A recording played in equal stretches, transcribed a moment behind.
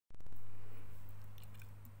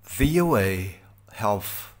VOA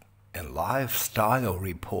Health and Lifestyle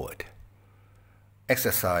Report.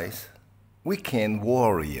 Exercise Weekend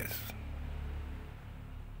Warriors.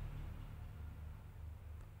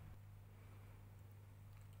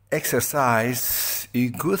 Exercise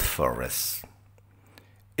is good for us.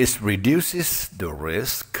 It reduces the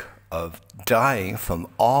risk of dying from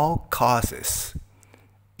all causes,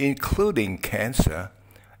 including cancer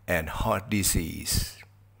and heart disease.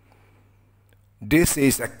 This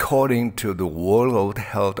is according to the World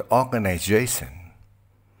Health Organization.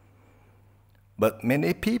 But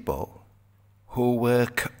many people who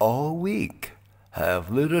work all week have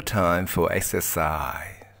little time for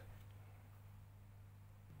exercise.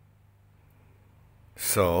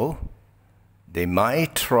 So, they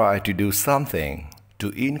might try to do something to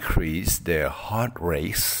increase their heart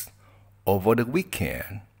rate over the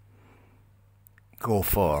weekend. Go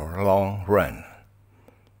for a long run,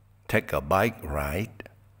 take a bike ride,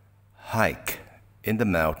 hike in the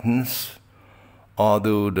mountains, or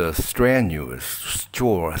do the strenuous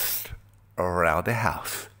chores around the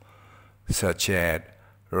house, such as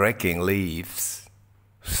raking leaves,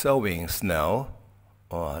 sowing snow,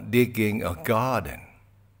 or digging a garden.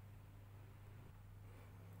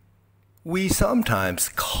 We sometimes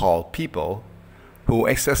call people who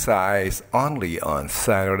exercise only on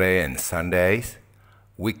Saturday and Sundays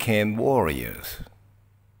weekend warriors.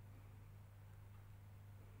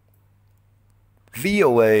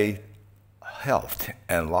 VOA Health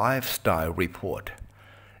and Lifestyle Report.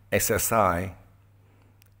 Exercise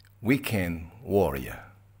Weekend Warrior.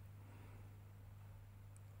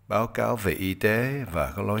 Báo cáo về y tế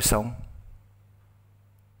và cái lối sống,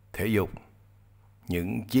 thể dục,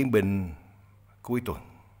 những chiến binh cuối tuần.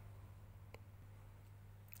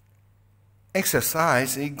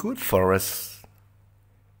 Exercise is good for us.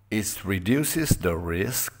 It reduces the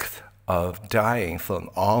risk of dying from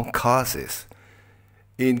all causes,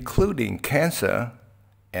 including cancer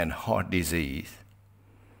and heart disease.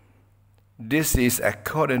 This is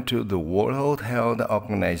according to the World Health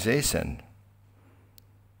Organization.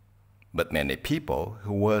 But many people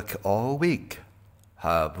who work all week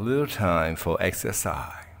have little time for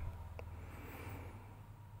exercise.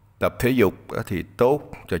 Tập thể dục thì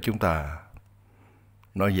tốt cho chúng ta.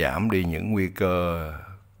 Nó giảm đi những nguy cơ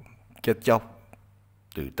chết chóc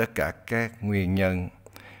từ tất cả các nguyên nhân,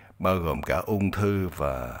 bao gồm cả ung thư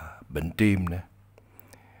và bệnh tim nữa.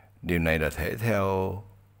 Điều này là thể theo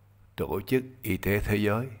Tổ chức Y tế Thế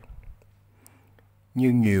giới.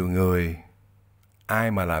 Nhưng nhiều người,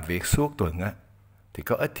 ai mà làm việc suốt tuần á, thì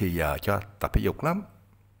có ít thì giờ cho tập thể dục lắm.